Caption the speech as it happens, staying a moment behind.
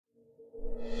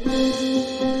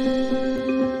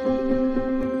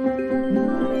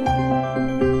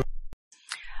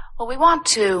we want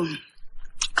to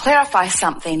clarify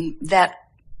something that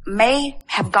may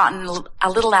have gotten a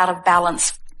little out of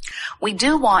balance. We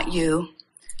do want you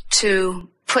to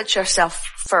put yourself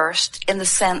first in the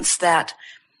sense that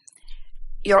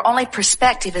your only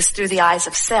perspective is through the eyes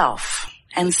of self.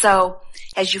 And so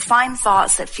as you find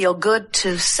thoughts that feel good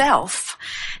to self,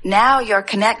 now you're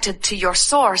connected to your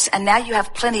source, and now you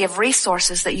have plenty of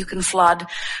resources that you can flood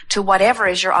to whatever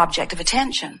is your object of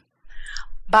attention.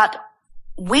 But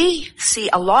we see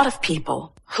a lot of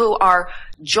people who are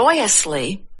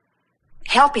joyously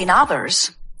helping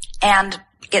others, and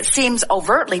it seems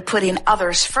overtly putting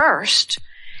others first,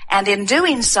 and in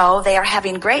doing so, they are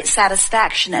having great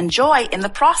satisfaction and joy in the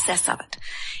process of it.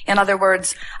 In other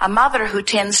words, a mother who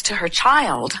tends to her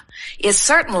child is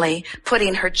certainly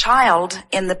putting her child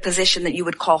in the position that you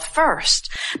would call first,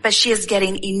 but she is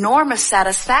getting enormous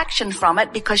satisfaction from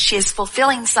it because she is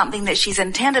fulfilling something that she's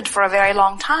intended for a very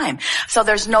long time. So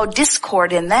there's no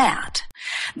discord in that.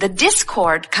 The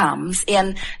discord comes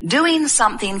in doing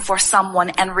something for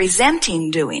someone and resenting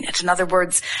doing it. In other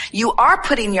words, you are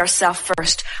putting yourself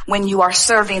first when you are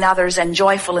serving others and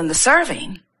joyful in the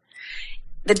serving.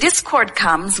 The discord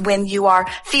comes when you are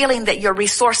feeling that your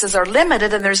resources are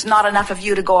limited and there's not enough of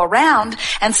you to go around,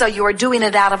 and so you are doing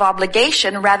it out of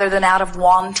obligation rather than out of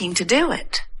wanting to do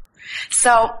it.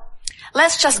 So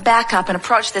let's just back up and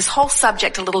approach this whole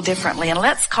subject a little differently, and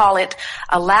let's call it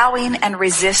allowing and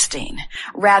resisting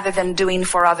rather than doing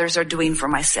for others or doing for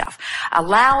myself.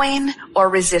 Allowing or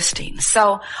resisting.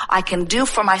 So I can do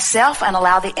for myself and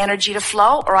allow the energy to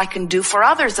flow, or I can do for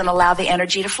others and allow the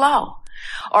energy to flow.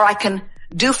 Or I can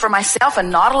do for myself and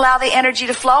not allow the energy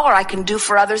to flow, or I can do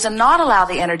for others and not allow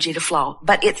the energy to flow.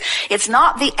 But it's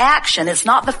not the action, it's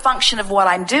not the function of what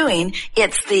I'm doing,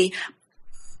 it's the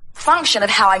function of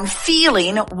how I'm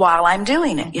feeling while I'm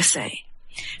doing it, you see.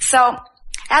 So,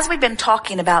 as we've been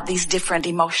talking about these different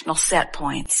emotional set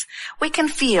points, we can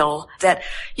feel that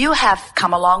you have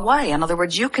come a long way. In other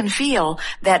words, you can feel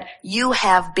that you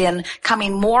have been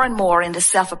coming more and more into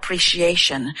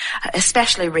self-appreciation,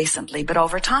 especially recently, but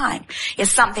over time.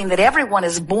 It's something that everyone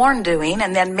is born doing,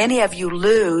 and then many of you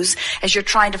lose as you're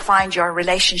trying to find your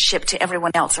relationship to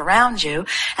everyone else around you,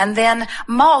 and then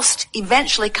most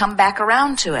eventually come back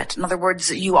around to it. In other words,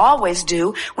 you always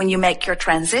do when you make your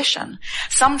transition.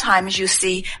 Sometimes you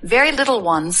see very little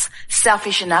ones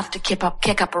selfish enough to kick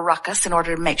up a ruckus in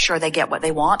order to make sure they get what they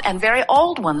want, and very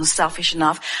old ones selfish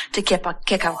enough to kick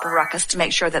up a ruckus to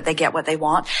make sure that they get what they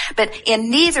want. But in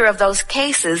neither of those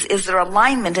cases is there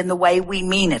alignment in the way we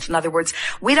mean it. In other words,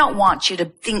 we don't want you to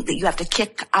think that you have to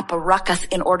kick up a ruckus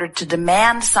in order to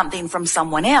demand something from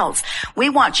someone else. We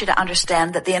want you to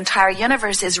understand that the entire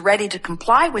universe is ready to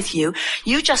comply with you.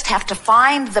 You just have to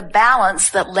find the balance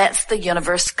that lets the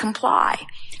universe comply.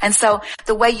 And so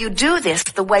the way you do this,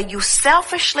 the way you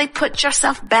selfishly put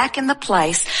yourself back in the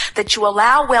place that you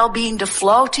allow well-being to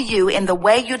flow to you in the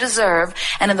way you deserve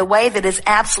and in the way that is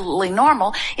absolutely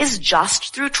normal, is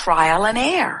just through trial and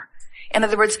error. In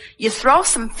other words, you throw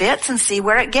some fits and see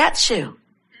where it gets you.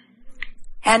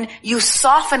 And you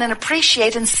soften and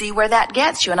appreciate and see where that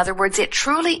gets you. In other words, it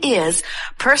truly is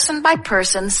person by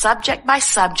person, subject by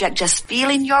subject, just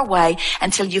feeling your way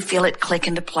until you feel it click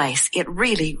into place. It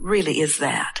really, really is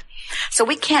that. So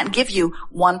we can't give you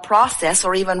one process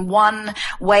or even one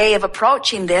way of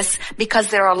approaching this, because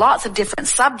there are lots of different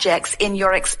subjects in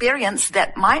your experience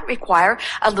that might require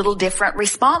a little different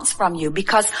response from you.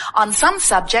 Because on some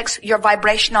subjects, your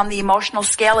vibration on the emotional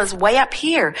scale is way up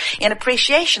here in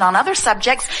appreciation. On other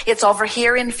subjects, it's over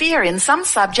here in fear. In some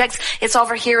subjects, it's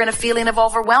over here in a feeling of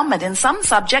overwhelmment. In some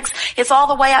subjects, it's all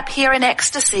the way up here in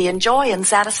ecstasy and joy and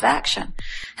satisfaction.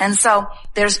 And so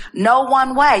there's no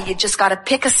one way. You just got to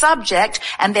pick a subject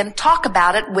and then talk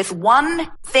about it with one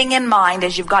thing in mind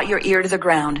as you've got your ear to the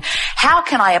ground. How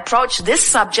can I approach this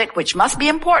subject, which must be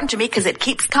important to me because it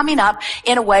keeps coming up,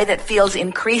 in a way that feels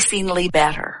increasingly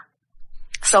better?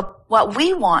 So what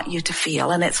we want you to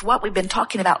feel, and it's what we've been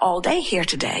talking about all day here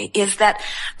today, is that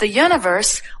the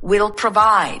universe will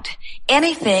provide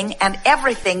anything and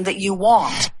everything that you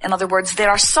want. In other words, there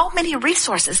are so many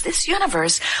resources. This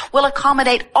universe will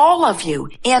accommodate all of you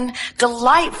in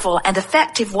delightful and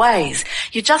effective ways.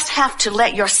 You just have to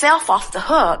let yourself off the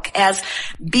hook as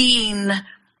being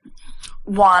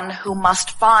one who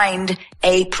must find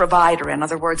a provider. In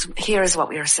other words, here is what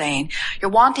we are saying.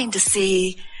 You're wanting to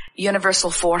see universal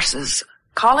forces.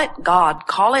 Call it God,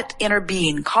 call it inner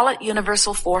being, call it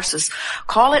universal forces,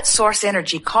 call it source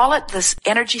energy, call it this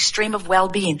energy stream of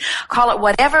well-being, call it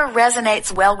whatever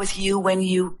resonates well with you when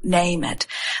you name it.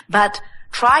 But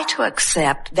try to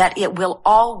accept that it will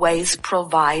always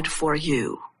provide for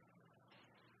you.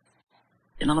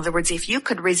 In other words, if you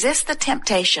could resist the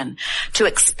temptation to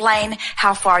explain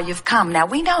how far you've come. Now,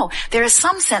 we know there is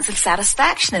some sense of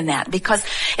satisfaction in that, because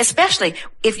especially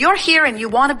if you're here and you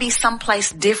want to be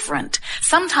someplace different,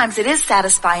 sometimes it is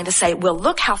satisfying to say, well,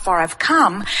 look how far I've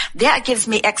come. That gives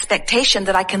me expectation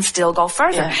that I can still go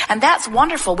further. Yeah. And that's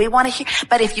wonderful. We want to hear.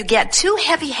 But if you get too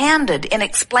heavy-handed in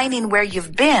explaining where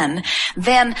you've been,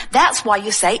 then that's why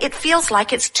you say it feels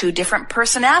like it's two different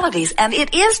personalities. And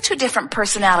it is two different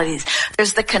personalities.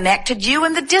 There's the connected you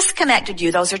and the disconnected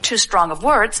you. Those are too strong of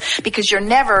words because you're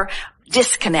never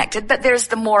disconnected, but there's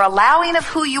the more allowing of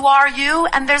who you are you,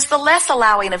 and there's the less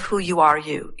allowing of who you are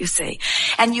you see.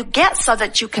 And you get so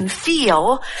that you can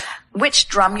feel which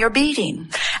drum you're beating.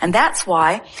 And that's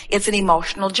why it's an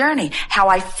emotional journey. How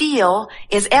I feel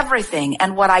is everything,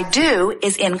 and what I do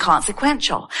is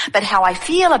inconsequential. But how I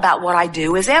feel about what I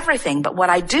do is everything, but what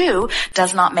I do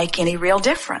does not make any real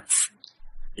difference.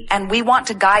 And we want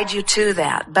to guide you to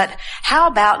that. But how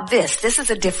about this? This is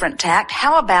a different tact.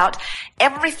 How about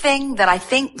everything that I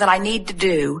think that I need to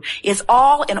do is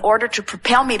all in order to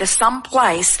propel me to some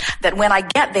place that when I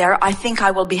get there, I think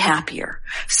I will be happier.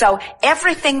 So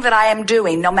everything that I am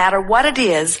doing, no matter what it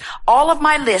is, all of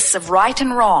my lists of right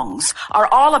and wrongs are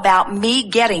all about me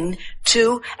getting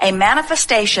to a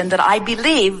manifestation that I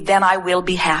believe, then I will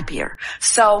be happier.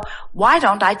 So why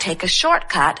don't I take a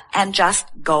shortcut and just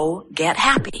go get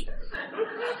happy?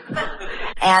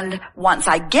 And once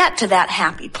I get to that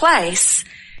happy place,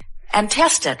 and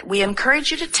test it. We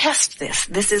encourage you to test this.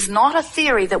 This is not a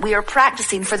theory that we are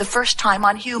practicing for the first time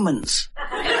on humans.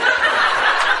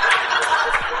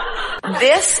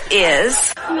 This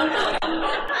is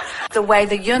the way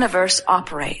the universe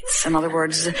operates. In other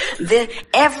words,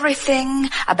 everything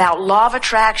about law of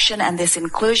attraction and this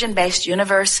inclusion-based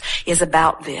universe is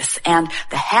about this. And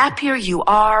the happier you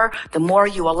are, the more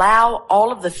you allow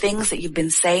all of the things that you've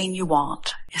been saying you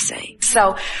want, you see.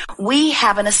 So we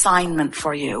have an assignment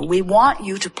for you. We want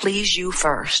you to please you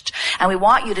first. And we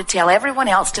want you to tell everyone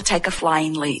else to take a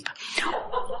flying leap.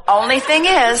 Only thing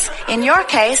is, in your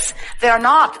case, there are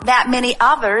not that many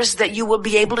others that you will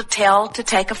be able to tell to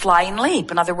take a flying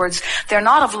leap. In other words, there are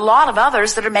not a lot of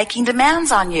others that are making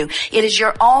demands on you. It is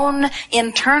your own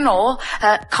internal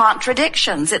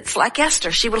contradictions. It's like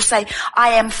Esther. She will say, I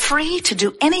am free to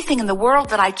do anything in the world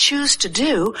that I choose to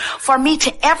do. For me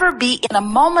to ever be in a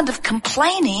moment of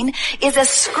complaining is as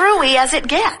screwy as it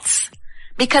gets.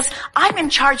 Because I'm in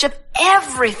charge of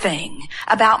everything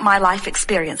about my life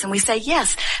experience. And we say,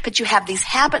 yes, but you have these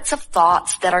habits of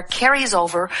thoughts that are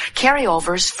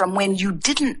carryovers from when you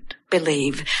didn't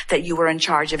believe that you were in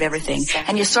charge of everything.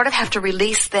 And you sort of have to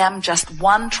release them just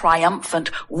one triumphant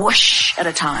whoosh at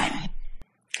a time.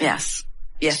 Yes.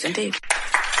 Yes, indeed.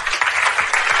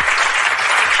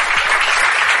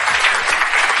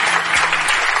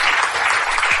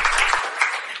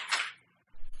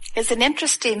 It's an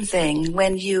interesting thing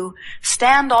when you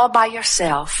stand all by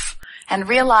yourself and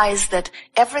realize that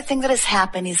everything that has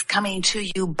happened is coming to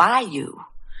you by you.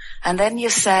 And then you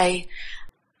say,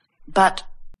 but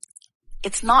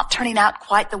it's not turning out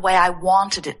quite the way I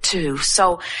wanted it to.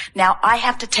 So now I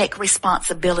have to take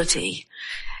responsibility.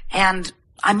 And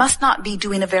I must not be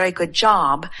doing a very good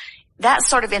job. That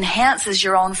sort of enhances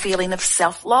your own feeling of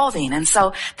self-loathing. And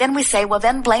so then we say, well,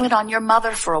 then blame it on your mother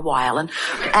for a while and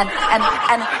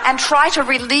try to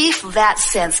relieve that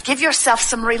sense. Give yourself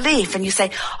some relief. And you say,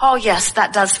 oh yes,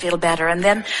 that does feel better. And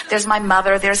then there's my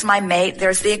mother, there's my mate,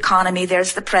 there's the economy,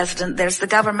 there's the president, there's the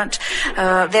government,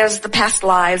 there's the past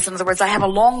lives. In other words, I have a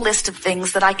long list of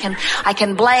things that I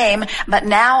can blame, but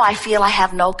now I feel I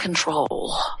have no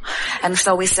control. And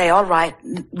so we say, all right,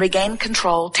 regain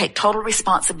control, take total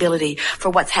responsibility for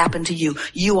what's happened to you.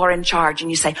 You are in charge.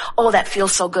 And you say, oh, that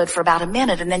feels so good for about a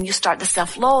minute. And then you start the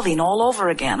self-loathing all over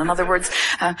again. In other words,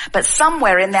 but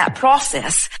somewhere in that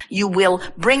process, you will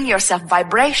bring yourself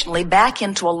vibrationally back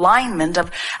into alignment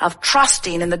of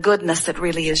trusting in the goodness that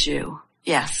really is you.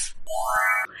 Yes.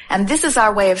 And this is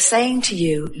our way of saying to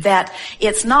you that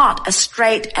it's not a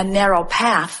straight and narrow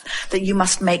path that you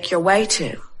must make your way to.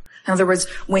 In other words,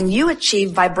 when you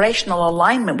achieve vibrational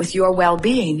alignment with your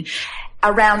well-being,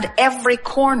 around every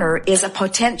corner is a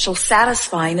potential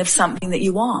satisfying of something that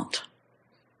you want.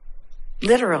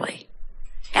 Literally.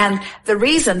 And the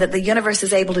reason that the universe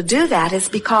is able to do that is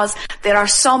because there are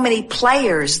so many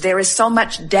players, there is so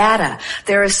much data,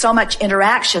 there is so much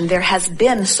interaction, there has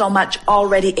been so much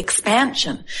already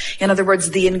expansion. In other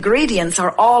words, the ingredients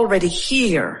are already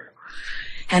here.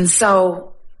 And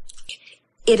so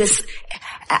it is,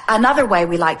 another way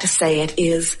we like to say it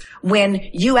is, when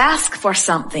you ask for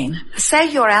something,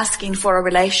 say you're asking for a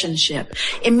relationship,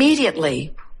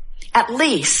 immediately, at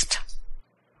least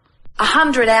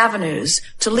 100 avenues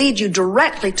to lead you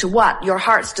directly to what your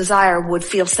heart's desire would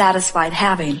feel satisfied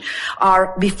having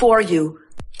are before you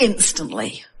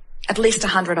instantly. At least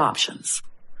 100 options.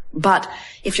 But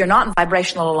if you're not in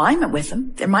vibrational alignment with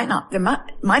them, there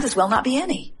might as well not be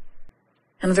any.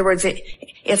 In other words,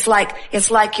 it's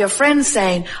like your friend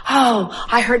saying, "Oh,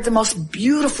 I heard the most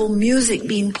beautiful music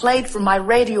being played from my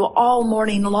radio all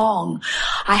morning long.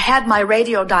 I had my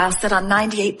radio dial set on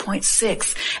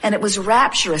 98.6 and it was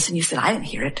rapturous." And you said, "I didn't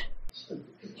hear it."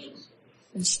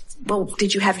 Well,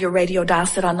 did you have your radio dial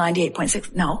set on 98.6?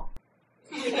 No.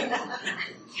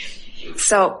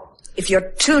 So if you're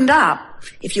tuned up,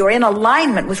 if you're in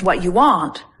alignment with what you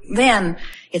want, then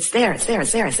it's there.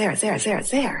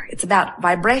 It's about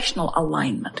vibrational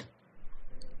alignment.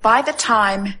 By the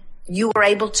time you are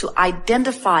able to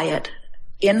identify it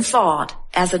in thought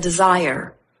as a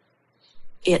desire,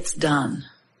 it's done.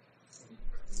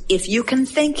 If you can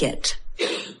think it,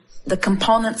 the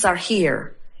components are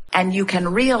here, and you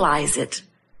can realize it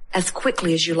as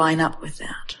quickly as you line up with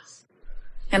that.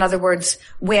 In other words,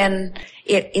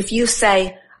 if you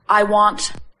say, I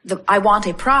want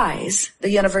a prize, the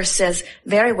universe says,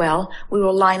 very well, we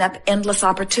will line up endless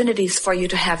opportunities for you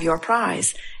to have your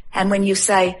prize. And when you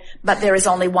say, but there is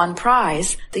only one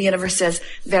prize, the universe says,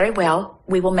 very well,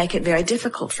 we will make it very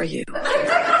difficult for you.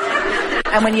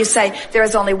 And when you say, there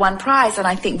is only one prize and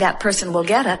I think that person will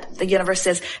get it, the universe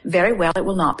says, very well, it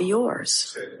will not be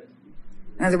yours.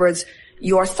 In other words,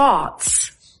 your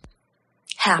thoughts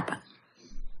happen.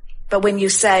 But when you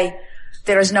say,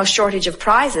 there is no shortage of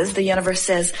prizes, the universe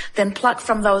says, then pluck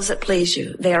from those that please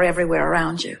you. They are everywhere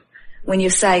around you. When you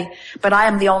say, but I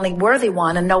am the only worthy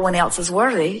one and no one else is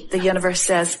worthy, the universe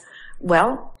says,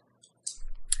 well,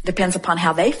 depends upon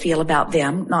how they feel about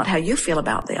them, not how you feel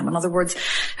about them. In other words,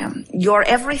 your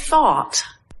every thought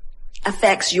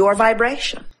affects your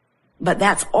vibration, but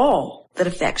that's all that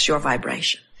affects your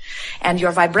vibration. And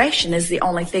your vibration is the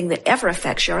only thing that ever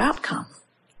affects your outcome.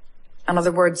 In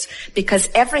other words, because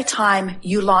every time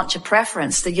you launch a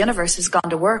preference, the universe has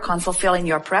gone to work on fulfilling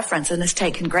your preference and has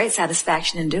taken great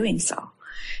satisfaction in doing so.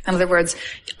 In other words,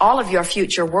 all of your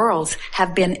future worlds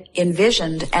have been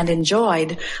envisioned and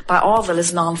enjoyed by all that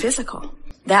is non-physical.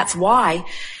 That's why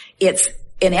it's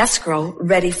in escrow,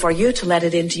 ready for you to let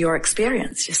it into your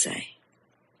experience, you say.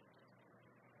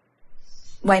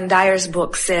 Wayne Dyer's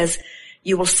book says,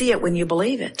 you will see it when you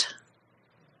believe it.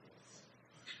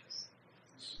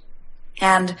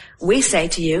 And we say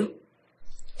to you,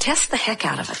 test the heck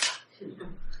out of it.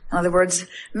 In other words,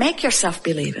 make yourself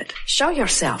believe it. Show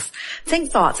yourself. Think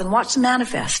thoughts and watch them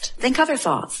manifest. Think other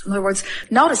thoughts. In other words,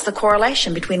 notice the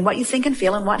correlation between what you think and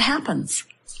feel and what happens.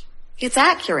 It's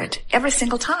accurate every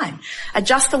single time.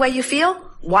 Adjust the way you feel,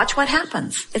 watch what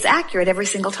happens. It's accurate every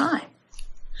single time.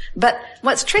 But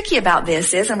what's tricky about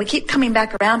this is, and we keep coming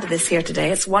back around to this here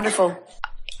today, it's wonderful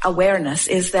awareness,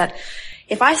 is that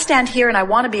if I stand here and I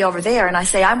want to be over there and I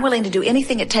say I'm willing to do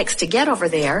anything it takes to get over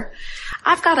there,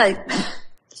 I've got a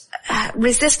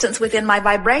resistance within my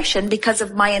vibration because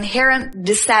of my inherent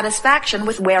dissatisfaction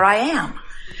with where I am.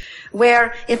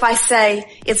 Where if I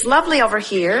say it's lovely over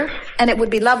here and it would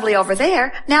be lovely over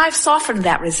there, now I've softened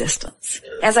that resistance.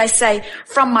 As I say,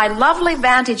 from my lovely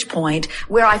vantage point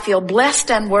where I feel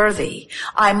blessed and worthy,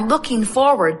 I'm looking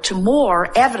forward to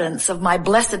more evidence of my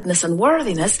blessedness and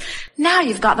worthiness. Now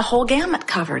you've got the whole gamut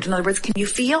covered. In other words, can you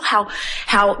feel how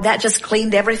that just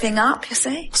cleaned everything up, you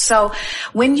see? So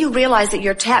when you realize that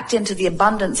you're tapped into the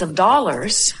abundance of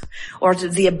dollars or to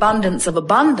the abundance of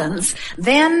abundance,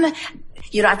 then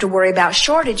you don't have to worry about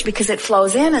shortage because it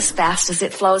flows in as fast as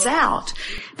it flows out.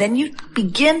 Then you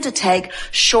begin to take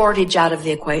shortage out of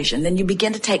the equation. Then you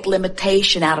begin to take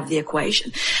limitation out of the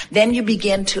equation. Then you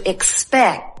begin to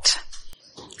expect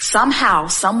somehow,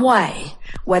 some way,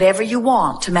 whatever you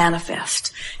want to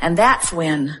manifest. And that's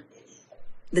when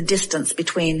the distance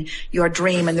between your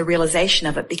dream and the realization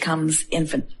of it becomes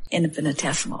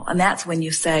infinitesimal. And that's when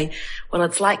you say, well,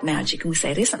 it's like magic. And we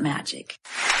say it isn't magic.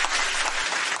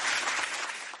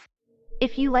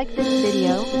 If you like this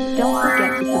video, don't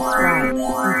forget to subscribe,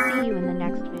 and see you in the next